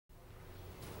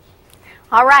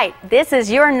All right, this is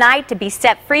your night to be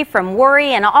set free from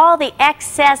worry and all the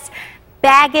excess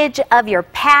baggage of your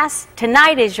past.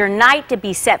 Tonight is your night to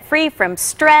be set free from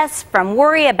stress, from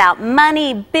worry about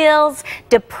money, bills,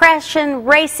 depression,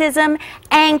 racism,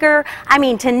 anger. I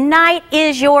mean, tonight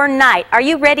is your night. Are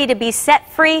you ready to be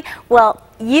set free? Well,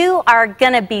 you are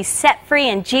going to be set free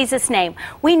in Jesus' name.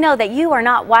 We know that you are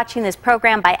not watching this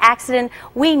program by accident.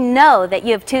 We know that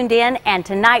you have tuned in, and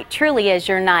tonight truly is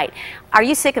your night. Are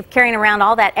you sick of carrying around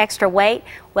all that extra weight?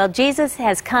 Well, Jesus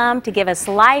has come to give us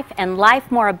life and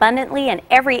life more abundantly in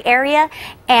every area.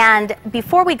 And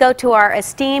before we go to our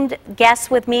esteemed guests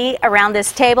with me around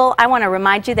this table, I want to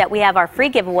remind you that we have our free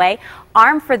giveaway,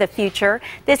 Armed for the Future.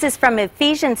 This is from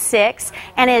Ephesians 6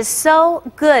 and is so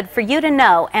good for you to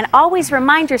know. And always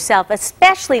remind yourself,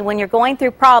 especially when you're going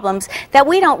through problems, that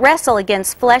we don't wrestle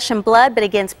against flesh and blood, but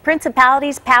against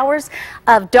principalities, powers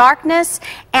of darkness,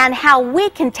 and how we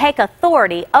can take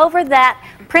authority over that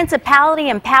principality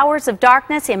and powers of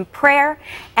darkness in prayer,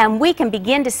 and we can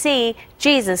begin to see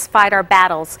Jesus fight our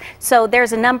battles. So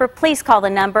there's a number. Please call the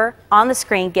number on the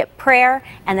screen, get prayer,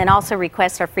 and then also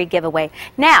request our free giveaway.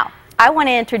 Now, I want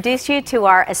to introduce you to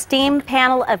our esteemed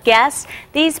panel of guests.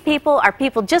 These people are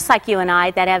people just like you and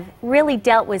I that have really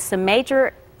dealt with some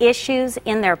major issues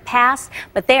in their past,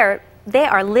 but they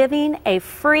are living a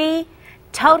free,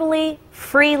 totally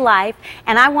free life.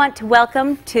 And I want to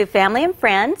welcome to family and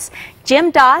friends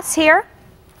Jim Doss here,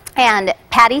 and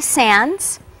Patty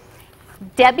Sands,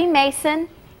 Debbie Mason,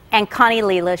 and Connie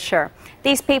Leelisher.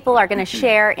 These people are going to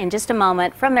share in just a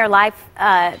moment from their life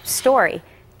story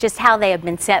just how they have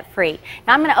been set free.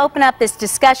 Now I'm going to open up this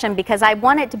discussion because I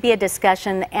want it to be a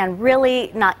discussion and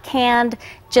really not canned,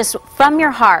 just from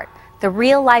your heart, the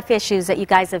real life issues that you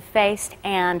guys have faced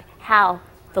and how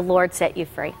the Lord set you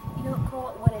free. You know,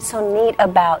 Cole, what is so neat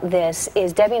about this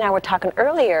is Debbie and I were talking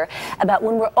earlier about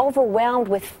when we're overwhelmed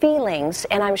with feelings,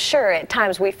 and I'm sure at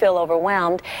times we feel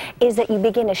overwhelmed, is that you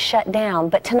begin to shut down.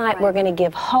 But tonight we're going to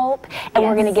give hope, and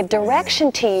we're going to give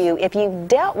direction to you if you've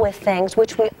dealt with things,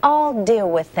 which we all deal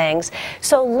with things.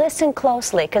 So listen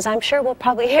closely, because I'm sure we'll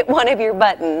probably hit one of your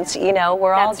buttons. You know,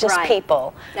 we're all just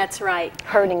people. That's right.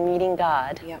 Hurting, needing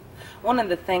God. Yep. One of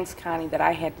the things, Connie, that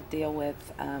I had to deal with,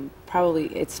 probably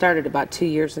it started about 2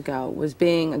 years ago, was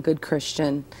being a good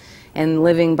Christian and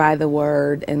living by the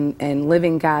Word and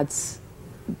living God's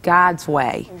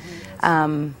way.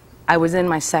 Mm-hmm. I was in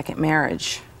my second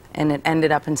marriage, and it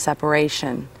ended up in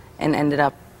separation and ended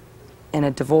up in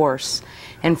a divorce.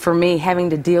 And for me,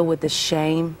 having to deal with the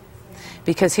shame,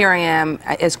 because here I am,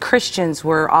 as Christians,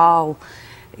 we're all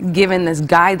given this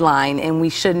guideline, and we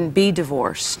shouldn't be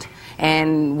divorced.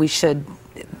 And we should,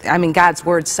 I mean, God's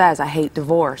Word says, I hate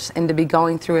divorce. And to be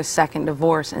going through a second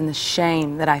divorce and the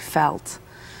shame that I felt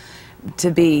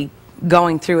to be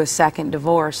going through a second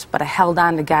divorce, but I held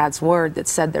on to God's Word that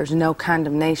said there's no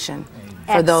condemnation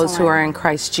for those who are in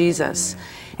Christ Jesus.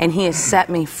 And He has set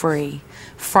me free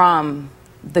from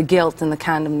the guilt and the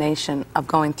condemnation of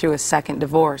going through a second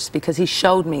divorce, because He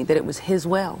showed me that it was His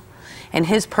will. And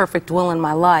His perfect will in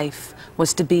my life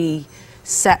was to be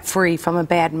set free from a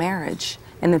bad marriage,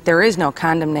 and that there is no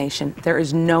condemnation, there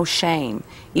is no shame,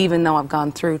 even though I've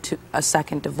gone through a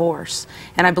second divorce.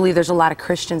 And I believe there's a lot of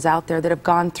Christians out there that have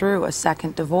gone through a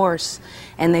second divorce,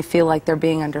 and they feel like they're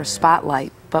being under a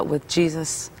spotlight, but with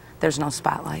Jesus, there's no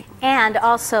spotlight. And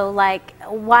also, like,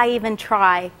 why even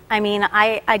try? I mean,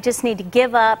 I just need to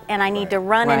give up, and I need to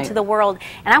run into the world.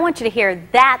 And I want you to hear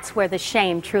that's where the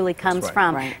shame truly comes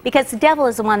from. Because the devil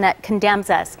is the one that condemns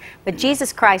us. But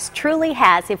Jesus Christ truly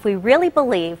has, if we really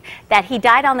believe that He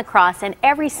died on the cross, and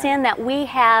every sin that we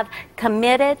have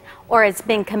committed or has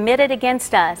been committed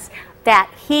against us, that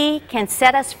He can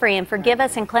set us free and forgive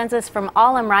us and cleanse us from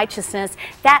all unrighteousness.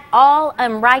 That all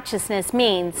unrighteousness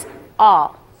means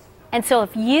all. And so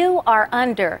if you are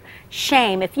under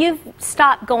shame, if you've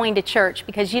stopped going to church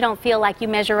because you don't feel like you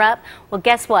measure up, well,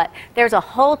 guess what? There's a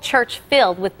whole church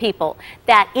filled with people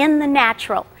that in the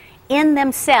natural, in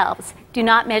themselves, do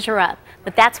not measure up.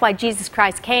 But that's why Jesus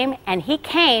Christ came, and He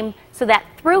came so that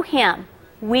through Him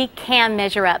we can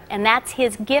measure up. And that's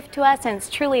His gift to us, and it's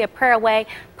truly a prayer away.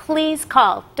 Please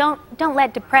call. Don't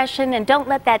let depression and don't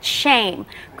let that shame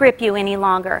grip you any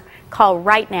longer. Call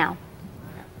right now.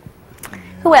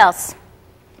 Who else?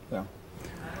 Yeah.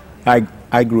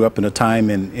 I grew up in a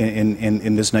time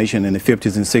in this nation in the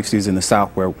 50s and 60s in the South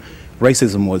where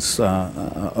racism was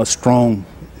a strong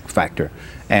factor,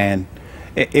 and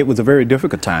it was a very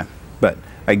difficult time. But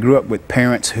I grew up with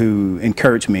parents who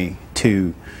encouraged me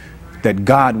that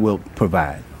God will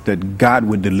provide, that God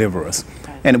would deliver us.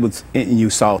 And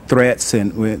you saw threats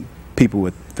and people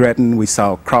were threatened. We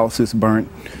saw crosses burnt.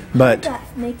 But how did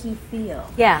that make you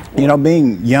feel? Yeah. you know,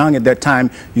 being young at that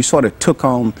time, you sort of took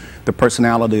on the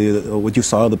personality of what you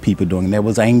saw other people doing. There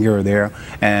was anger there,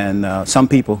 and some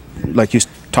people, like you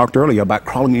talked earlier about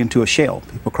crawling into a shell.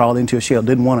 People crawled into a shell,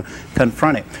 didn't want to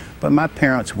confront it. But my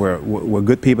parents were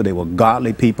good people. They were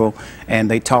godly people, and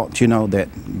they taught, you know,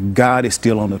 that God is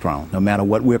still on the throne. No matter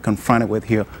what we're confronted with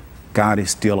here, God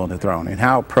is still on the throne. And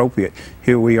how appropriate,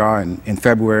 here we are in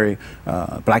February,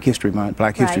 Black History Month,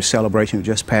 Black History celebration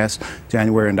just passed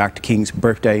January, and Dr. King's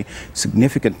birthday,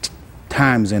 significant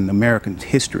times in American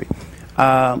history.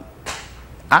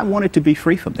 I wanted to be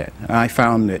free from that. I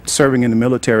found that serving in the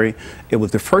military, it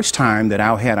was the first time that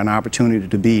I had an opportunity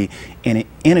to be in an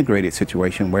integrated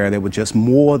situation where there were just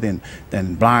more than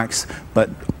blacks, but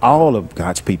all of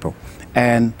God's people.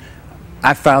 And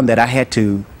I found that I had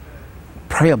to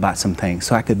pray about some things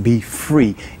so I could be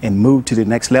free and move to the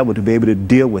next level to be able to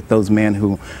deal with those men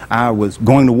who I was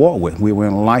going to war with. We were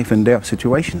in a life and death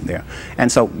situation there. And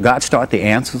so God started to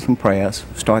answer some prayers,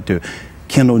 start to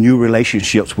kindle new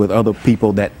relationships with other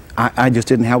people that I just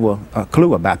didn't have a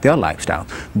clue about their lifestyle,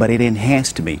 but it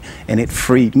enhanced me and it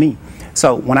freed me.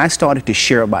 So when I started to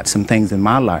share about some things in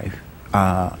my life,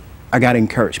 I got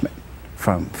encouragement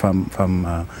from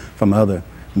other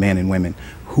men and women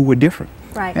who were different.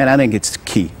 Right. And I think it's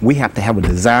key. We have to have a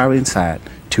desire inside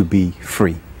to be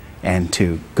free and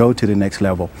to go to the next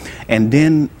level. And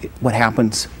then what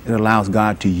happens, it allows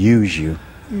God to use you.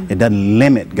 It doesn't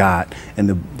limit God in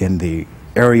the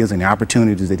areas and the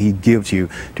opportunities that He gives you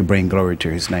to bring glory to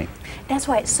His name. That's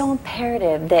why it's so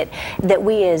imperative that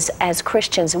we as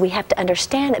Christians, we have to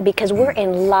understand it, because we're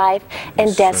in life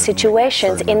and death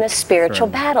situations, in the spiritual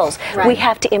battles. Right. We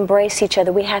have to embrace each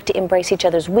other. We have to embrace each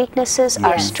other's weaknesses,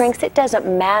 our strengths. It doesn't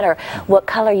matter what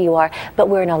color you are, but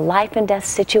we're in a life and death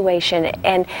situation,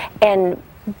 and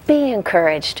be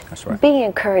encouraged. That's right. Be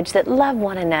encouraged that love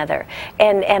one another.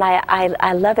 And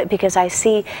I love it because I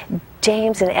see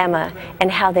James and Emma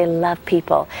and how they love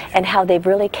people and how they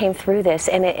really came through this.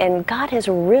 And God has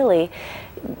really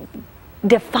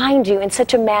defined you in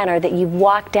such a manner that you've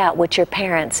walked out what your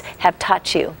parents have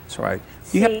taught you. That's right.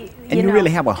 You You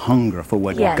really have a hunger for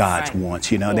what God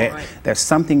wants. You know, there's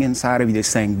something inside of you that's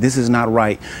saying, this is not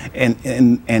right.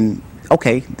 And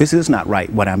okay, this is not right,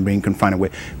 what I'm being confronted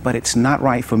with, but it's not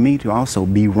right for me to also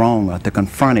be wrong or to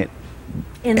confront it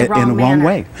in the wrong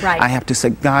way. Right. I have to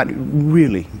say, God,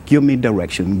 really give me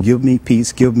direction, give me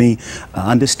peace, give me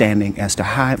understanding as to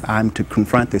how I'm to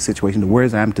confront this situation, the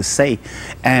words I'm to say.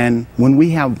 And when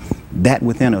we have that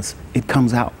within us, it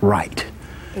comes out right.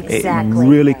 Exactly. It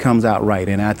really comes out right,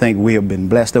 and I think we have been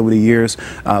blessed over the years.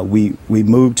 We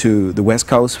moved to the West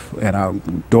Coast, and our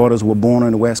daughters were born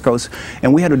on the West Coast,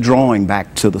 and we had a drawing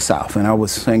back to the South. And I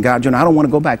was saying, God, you know, I don't want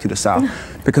to go back to the South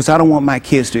because I don't want my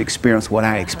kids to experience what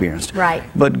I experienced. Right.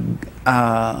 But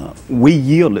we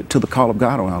yielded to the call of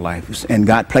God on our lives, and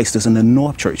God placed us in the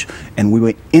North Church, and we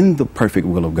were in the perfect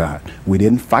will of God. We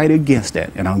didn't fight against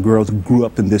that, and our girls grew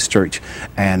up in this church.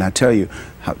 And I tell you,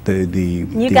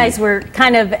 you guys were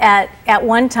kind of at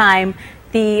one time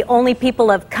the only people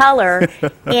of color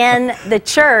in the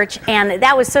church, and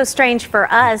that was so strange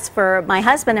for us, for my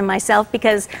husband and myself,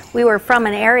 because we were from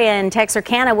an area in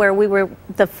Texarkana where we were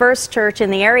the first church in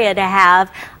the area to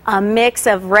have a mix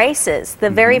of races.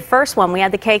 The very first one, we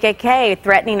had the KKK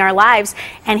threatening our lives,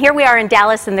 and here we are in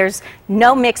Dallas and there's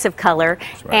no mix of color.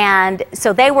 Right. And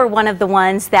so they were one of the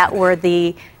ones that were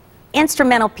the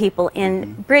instrumental people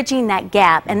in bridging that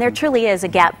gap, and there truly is a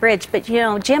gap bridge. But you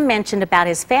know, Jim mentioned about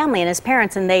his family and his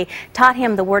parents, and they taught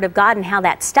him the Word of God and how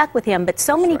that stuck with him. But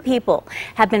so many people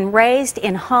have been raised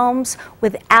in homes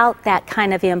without that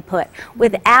kind of input,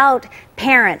 without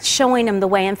parents showing them the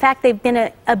way. In fact, they've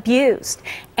been abused.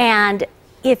 And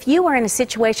if you are in a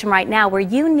situation right now where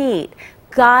you need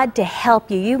God to help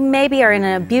you. You maybe are in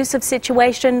an abusive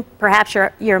situation. Perhaps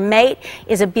your mate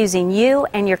is abusing you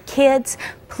and your kids.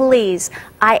 Please,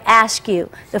 I ask you,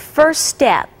 the first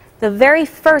step, the very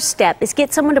first step is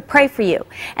get someone to pray for you.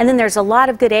 And then there's a lot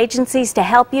of good agencies to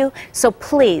help you. So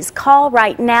please call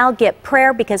right now, get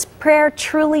prayer, because prayer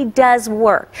truly does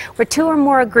work. Where two or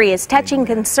more agree is touching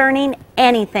concerning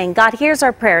anything. God hears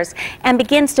our prayers and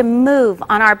begins to move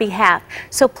on our behalf.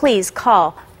 So please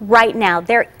call right now.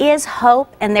 There is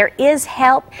hope and there is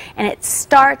help, and it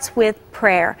starts with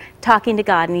prayer, talking to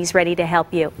God, and He's ready to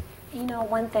help you. You know,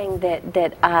 one thing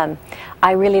that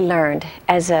I really learned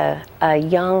as a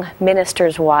young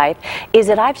minister's wife is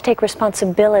that I have to take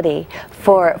responsibility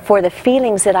for the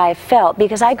feelings that I felt,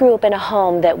 because I grew up in a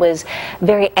home that was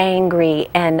very angry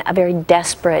and very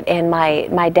desperate, and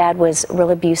my dad was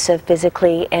real abusive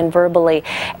physically and verbally,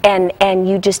 and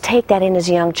you just take that in as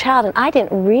a young child, and I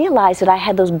didn't realize that I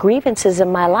had those grievances in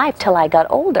my life till I got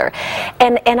older,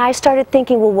 and I started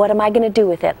thinking, well, what am I going to do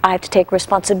with it? I have to take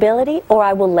responsibility, or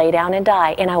I will lay down and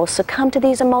die, and I will succumb to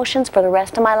these emotions for the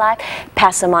rest of my life,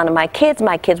 pass them on to my kids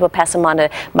will pass them on to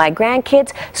my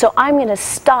grandkids. So I'm going to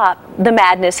stop the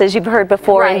madness, as you've heard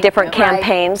before in different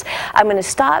campaigns. I'm going to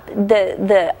stop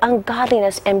the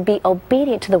ungodliness and be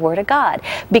obedient to the Word of God,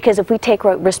 because if we take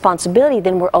responsibility,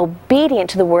 then we're obedient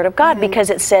to the Word of God,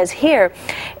 because it says here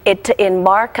in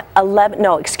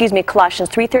Colossians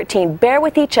 3:13, bear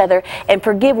with each other and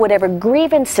forgive whatever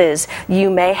grievances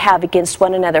you may have against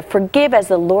one another. Forgive as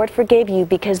the Lord forgave you,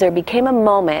 because there became a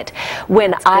moment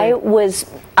when I was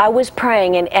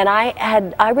praying, and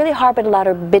I really harbored a lot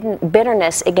of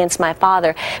bitterness against my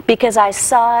father, because I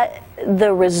saw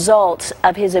the results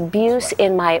of his abuse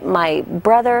in my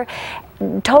brother.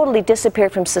 Totally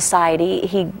disappeared from society.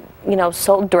 He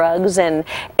sold drugs, and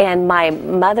my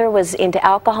mother was into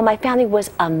alcohol. My family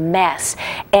was a mess,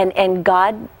 and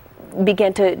God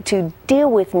began to deal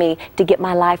with me to get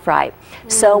my life right.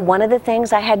 So one of the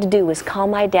things I had to do was call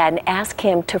my dad and ask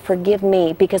him to forgive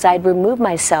me, because I'd removed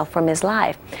myself from his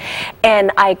life.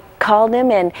 And I called him,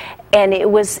 and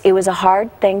it was a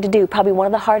hard thing to do, probably one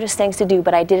of the hardest things to do,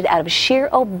 but I did it out of sheer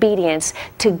obedience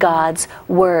to God's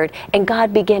Word. And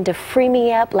God began to free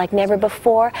me up like never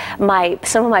before.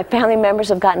 Some of my family members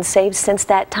have gotten saved since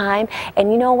that time,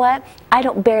 and you know what? I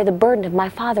don't bear the burden of my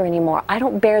father anymore. I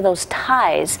don't bear those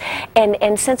ties.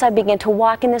 And since I began to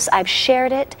walk in this, I've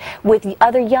shared it with the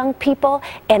other young people,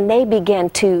 and they began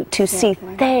to see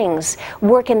things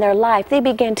work in their life. They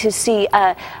began to see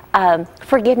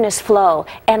forgiveness flow,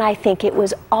 and I think it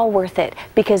was all worth it,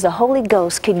 because the Holy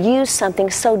Ghost could use something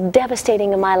so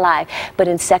devastating in my life. But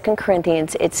in 2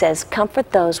 Corinthians it says,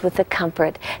 comfort those with the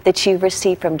comfort that you've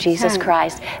received from Jesus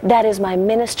Christ. That is my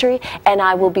ministry, and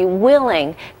I will be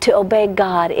willing to obey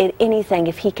God in anything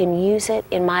if He can use it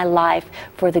in my life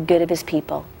for the good of His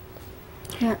people.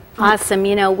 Yeah. Awesome.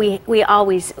 You know, we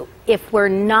always, if we're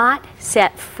not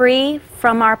set free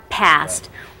from our past,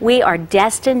 we are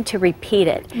destined to repeat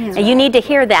it. Yeah. And you need to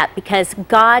hear that, because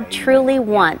God truly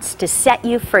wants to set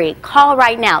you free. Call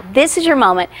right now. This is your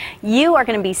moment. You are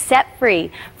going to be set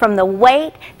free from the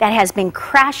weight that has been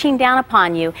crashing down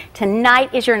upon you.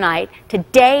 Tonight is your night.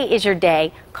 Today is your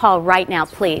day. Call right now,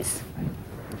 please.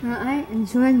 Well, I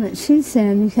enjoyed what she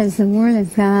said, because the Word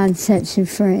of God sets you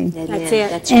free. That's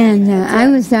it. That's and I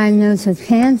was diagnosed with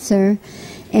cancer,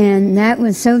 and that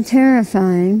was so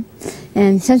terrifying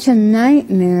and such a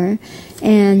nightmare.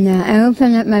 And I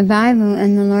opened up my Bible,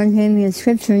 and the Lord gave me a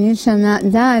scripture, you shall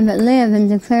not die, but live and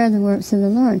declare the works of the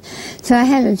Lord. So I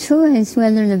had a choice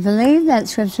whether to believe that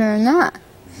scripture or not.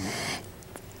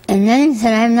 And then He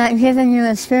said, I have not given you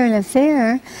a spirit of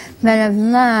fear, but of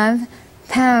love,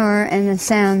 power, and a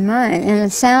sound mind. And a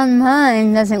sound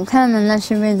mind doesn't come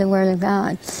unless you read the Word of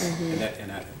God. Mm-hmm.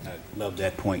 And I love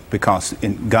that point, because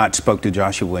God spoke to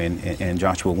Joshua in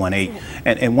Joshua 1:8.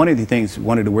 And one of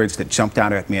the words that jumped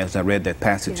out at me as I read that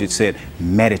passage, it said,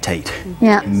 meditate.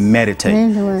 Yeah. Meditate.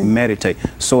 Meditate.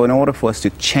 So in order for us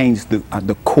to change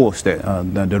the course,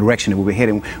 the direction that we were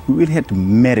heading, we really had to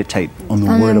meditate on the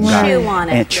Word of God. Chew on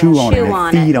it. And chew on it.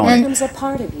 And feed on it. It becomes a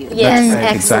part of you. Yes,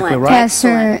 That's exactly right.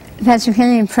 Pastor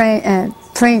Kenny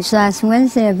preached last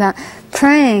Wednesday about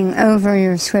praying over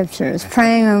your scriptures,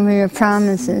 praying over your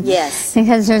promises. Yes.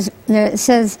 Because it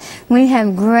says we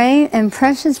have great and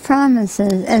precious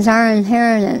promises as our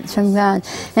inheritance from God.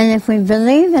 And if we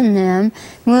believe in them,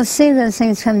 we'll see those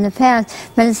things come to pass.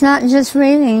 But it's not just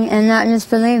reading and not just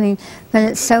believing, but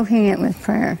it's soaking it with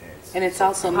prayer. And it's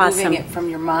also moving it from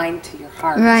your mind to your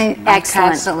heart. Right. I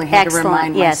constantly had to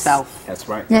remind myself. That's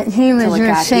right. That He was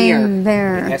your shame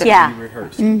bearer. It has to be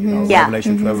rehearsed. Mm-hmm.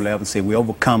 Revelation 12:11 says, we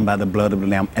overcome by the blood of the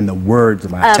Lamb and the words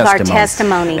of our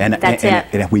testimony. That's it.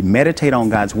 And if we meditate on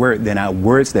God's Word, then our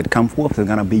words that come forth are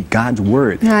going to be God's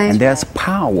Word. Right. And there's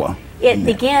power. It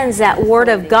begins, that Word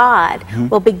of God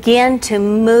will begin to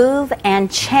move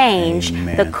and change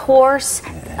the course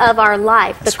of our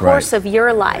life, the course of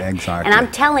your life. Exactly. And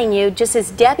I'm telling you, just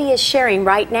as Debbie is sharing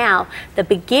right now, the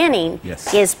beginning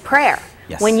is prayer.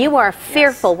 Yes. When you are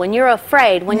fearful, when you're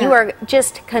afraid, when you are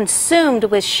just consumed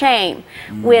with shame,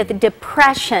 with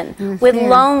depression, with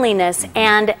loneliness,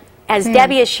 and as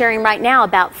Debbie is sharing right now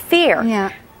about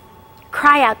fear,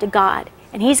 cry out to God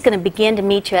and He's going to begin to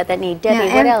meet you at that need. Debbie,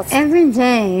 Now, what else? Every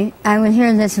day I would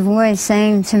hear this voice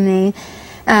saying to me,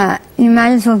 you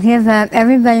might as well give up.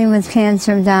 Everybody with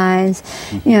cancer dies.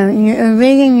 You know, you're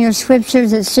reading your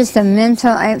scriptures. It's just a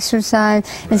mental exercise.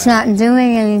 It's not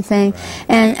doing anything.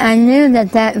 And I knew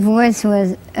that that voice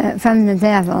was from the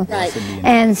devil. Right.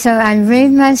 And so I'd read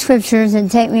my scriptures. It'd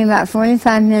take me about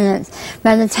 45 minutes.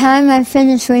 By the time I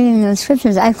finished reading those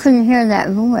scriptures, I couldn't hear that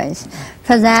voice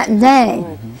for that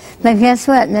day. But guess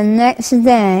what? The next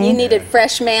day, You needed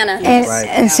fresh manna.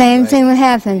 the same thing would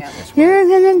happen. You're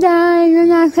going to die. You're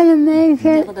not going to make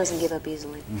it. Devil doesn't give up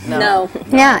easily. No.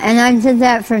 Yeah, and I did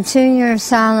that for 2 years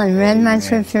solid, read my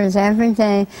scriptures every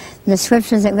day, the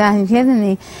scriptures that God had given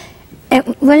me.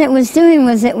 What it was doing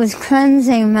was it was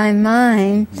cleansing my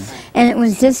mind, and it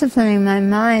was disciplining my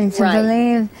mind to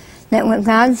believe that what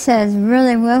God says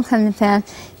really will come to pass,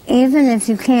 even if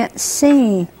you can't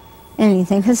see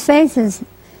anything. Because faith is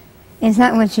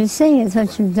not what you see, it's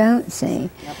what you don't see.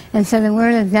 And so the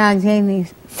Word of God gave me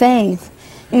faith,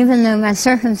 even though my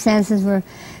circumstances were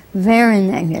very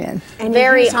negative. And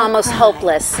Very hears our almost cry.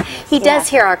 hopeless. He does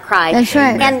hear our cry. That's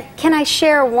right. And can I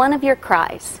share one of your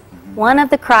cries? One of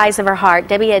the cries of her heart.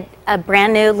 Debbie had a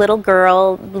brand new little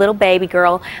girl, little baby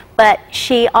girl, but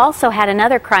she also had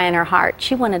another cry in her heart.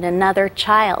 She wanted another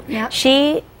child. Yep.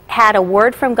 She had a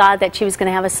word from God that she was going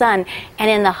to have a son, and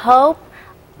in the hope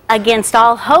against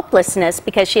all hopelessness,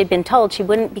 because she had been told she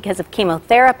wouldn't, because of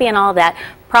chemotherapy and all that,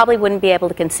 probably wouldn't be able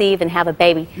to conceive and have a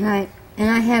baby. Right. And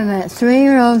I have a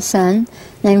 3-year-old son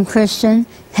named Christian,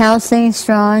 healthy,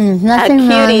 strong, there's nothing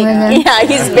wrong with him. Yeah,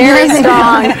 he's very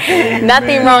strong.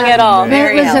 Nothing wrong at all. But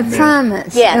it was a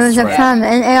promise. Yes. It was a promise.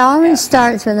 And it always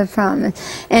starts with a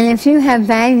promise. And if you have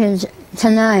baggage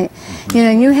tonight, you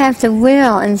know, you have to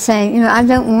will and say, you know, I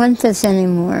don't want this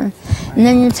anymore. And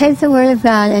then you take the Word of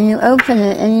God and you open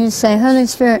it and you say, Holy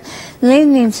Spirit, lead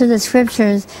me to the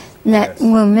scriptures that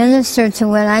will minister to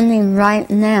what I need right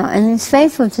now. And He's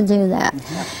faithful to do that.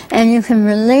 And you can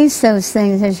release those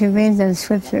things as you read those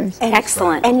scriptures.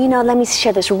 Excellent. And you know, let me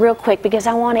share this real quick because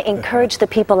I want to encourage the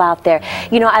people out there.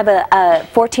 You know, I have a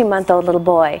 14-month-old little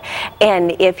boy,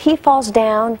 and if he falls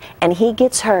down and he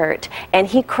gets hurt and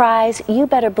he cries, you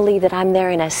better believe that I'm there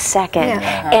in a second.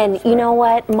 And you know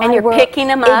what? And you're picking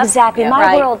him up. Exactly. Yeah. My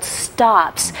Right. world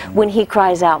stops when he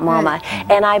cries out, Mama.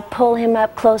 And I pull him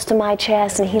up close to my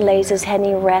chest, and he lays his head and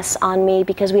he rests on me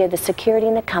because we have the security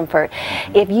and the comfort.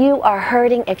 If you are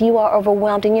hurting, if you are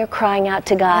overwhelmed and you're crying out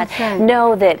to God,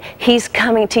 know that He's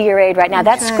coming to your aid right now.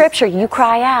 That's scripture. You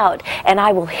cry out and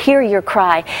I will hear your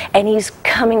cry, and He's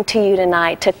coming to you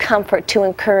tonight to comfort, to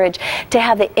encourage, to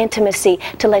have the intimacy,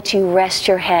 to let you rest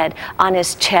your head on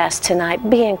His chest tonight.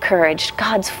 Be encouraged.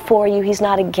 God's for you. He's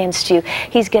not against you.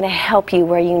 He's going to help you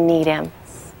where you need Him.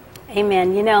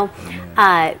 Amen. You know,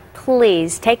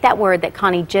 please take that word that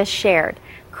Connie just shared.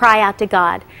 Cry out to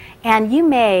God. And you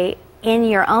may, in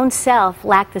your own self,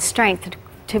 lack the strength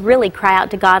to really cry out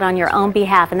to God on your own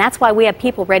behalf. And that's why we have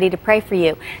people ready to pray for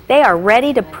you. They are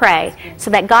ready to pray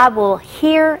so that God will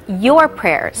hear your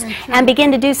prayers and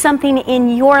begin to do something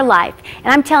in your life. And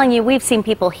I'm telling you, we've seen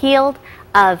people healed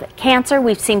of cancer.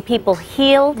 We've seen people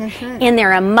healed in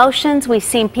their emotions. We've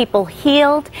seen people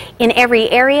healed in every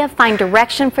area, find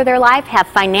direction for their life, have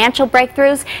financial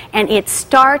breakthroughs, and it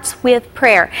starts with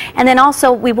prayer. And then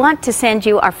also, we want to send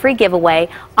you our free giveaway,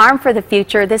 Arm for the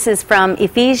Future. This is from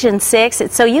Ephesians 6.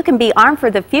 It's so you can be armed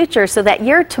for the future so that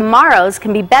your tomorrows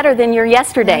can be better than your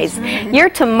yesterdays. Your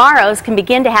tomorrows can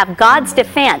begin to have God's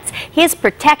defense, His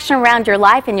protection around your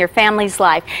life and your family's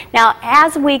life. Now,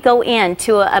 as we go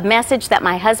into a message that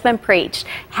my husband preached,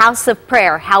 House of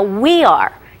Prayer, how we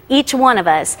are, each one of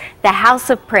us, the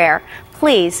house of prayer,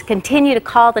 please continue to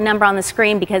call the number on the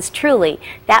screen, because truly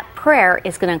that prayer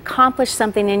is going to accomplish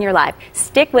something in your life.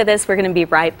 Stick with us. We're going to be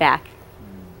right back.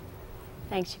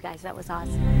 Thanks, you guys. That was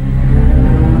awesome.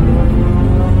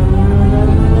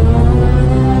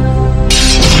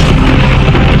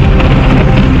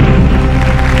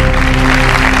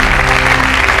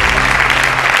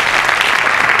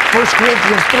 1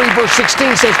 Corinthians 3 verse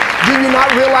 16 says, do you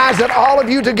not realize that all of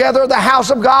you together are the house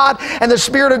of God, and the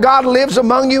Spirit of God lives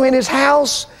among you in His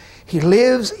house? He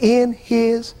lives in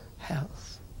His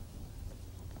house.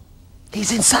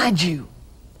 He's inside you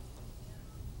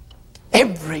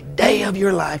every day of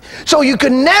your life. So you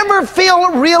can never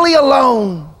feel really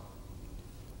alone.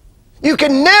 You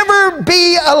can never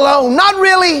be alone. Not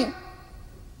really.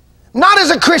 Not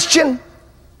as a Christian.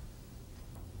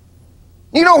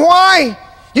 You know why?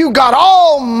 You got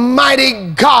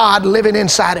Almighty God living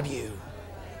inside of you.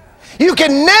 You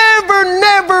can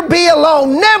never be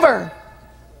alone. Never.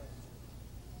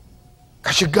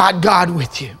 Because you got God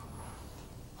with you.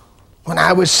 when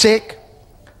I was sick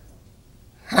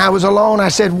and I was alone, I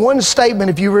said one statement,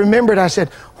 if you remember it, I said,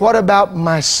 what about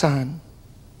my son?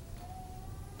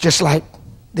 Just like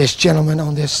this gentleman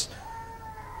on this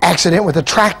accident with a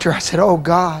tractor, I said, oh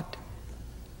God.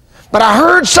 But I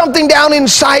heard something down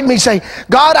inside me say,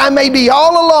 God, I may be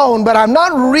all alone, but I'm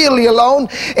not really alone.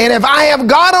 And if I have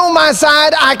God on my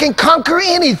side, I can conquer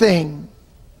anything.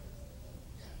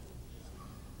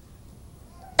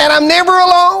 And I'm never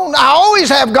alone. I always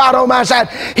have God on my side.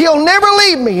 He'll never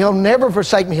leave me. He'll never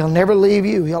forsake me. He'll never leave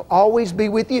you. He'll always be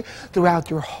with you throughout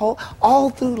your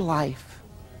all through life.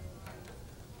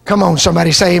 Come on,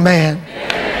 somebody say amen.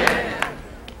 Amen.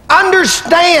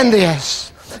 Understand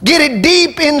this. Get it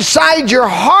deep inside your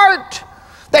heart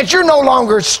that you're no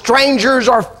longer strangers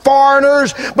or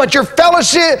foreigners, but you're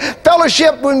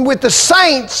fellowship with the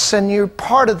saints, and you're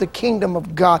part of the kingdom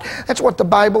of God. That's what the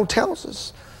Bible tells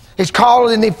us. It's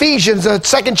called in Ephesians, the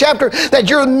 2nd chapter, that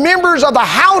you're members of the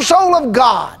household of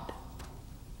God.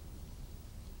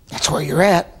 That's where you're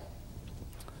at.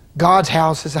 God's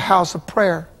house is a house of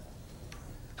prayer.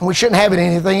 And we shouldn't have it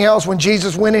anything else. When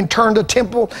Jesus went and turned the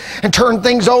temple and turned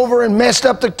things over and messed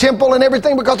up the temple and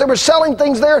everything, because they were selling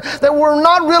things there that were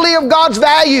not really of God's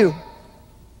value.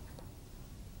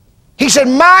 He said,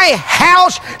 my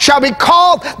house shall be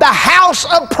called the house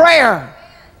of prayer.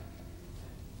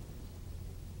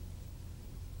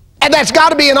 And that's got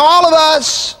to be in all of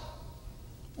us.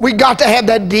 We got to have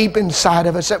that deep inside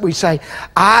of us that we say,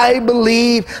 I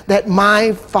believe that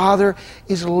my Father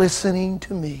is listening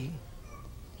to me.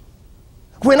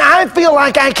 When I feel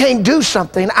like I can't do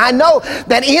something, I know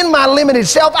that in my limited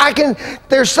self,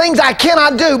 there's things I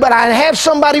cannot do, but I have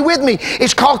somebody with me.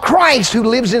 It's called Christ who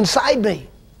lives inside me.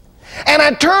 And I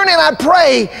turn and I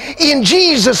pray in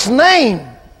Jesus' name.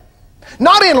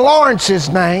 Not in Lawrence's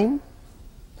name.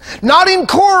 Not in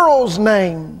Coral's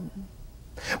name.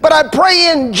 But I pray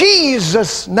in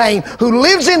Jesus' name who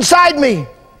lives inside me.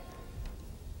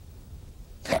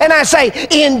 And I say,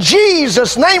 in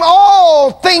Jesus' name,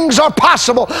 all things are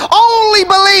possible. Only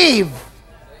believe.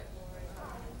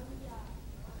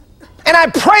 And I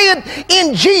pray it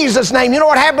in Jesus' name. You know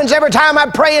what happens every time I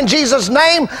pray in Jesus'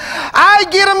 name? I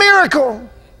get a miracle.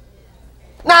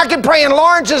 Now I can pray in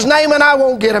Lawrence's name and I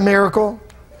won't get a miracle.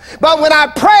 But when I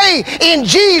pray in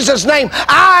Jesus' name,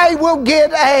 I will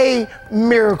get a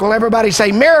miracle. Everybody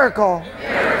say miracle.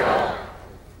 Miracle.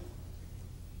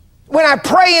 When I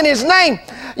pray in His name,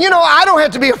 you know, I don't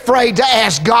have to be afraid to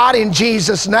ask God in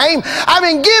Jesus' name. I've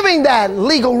been giving that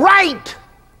legal right.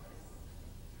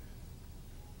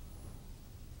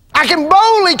 I can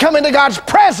boldly come into God's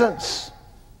presence.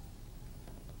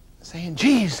 Say, in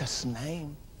Jesus'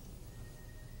 name,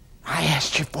 I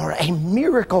asked you for a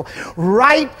miracle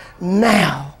right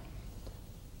now.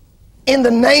 In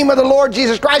the name of the Lord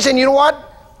Jesus Christ. And you know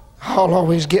what? I'll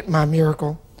always get my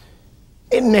miracle.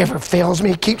 It never fails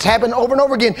me. It keeps happening over and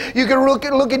over again. You can look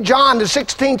at John, the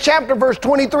 16th chapter, verse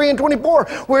 23 and 24,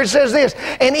 where it says this,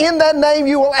 and in that name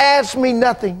you will ask me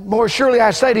nothing. More surely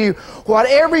I say to you,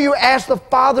 whatever you ask the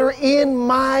Father in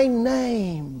my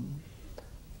name,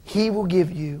 He will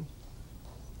give you.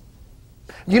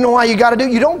 You know why you got to do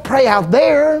it? You don't pray out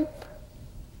there.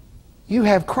 You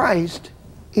have Christ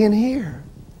in here.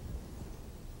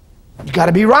 You got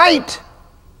to be right.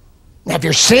 Now if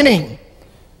you're sinning,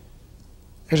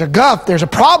 there's a gulf, there's a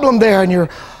problem there, and you're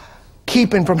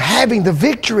keeping from having the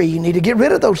victory. You need to get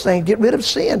rid of those things. Get rid of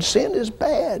sin. Sin is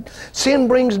bad. Sin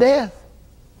brings death.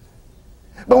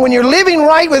 But when you're living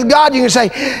right with God, you can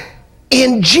say,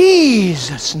 in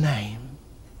Jesus' name.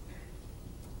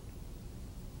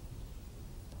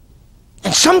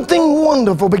 And something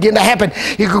wonderful began to happen.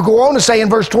 You could go on to say in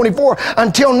verse 24,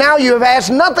 until now you have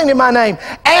asked nothing in my name.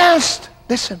 Asked.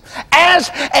 Listen, ask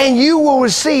and you will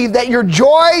receive, that your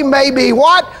joy may be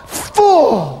what?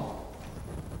 Full.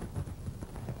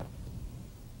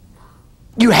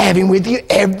 You have Him with you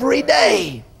every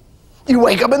day. You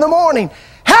wake up in the morning.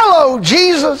 Hello,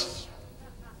 Jesus.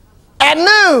 At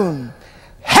noon.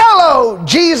 Hello,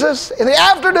 Jesus. In the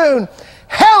afternoon.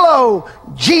 Hello,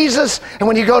 Jesus. And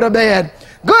when you go to bed,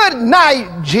 good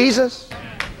night, Jesus.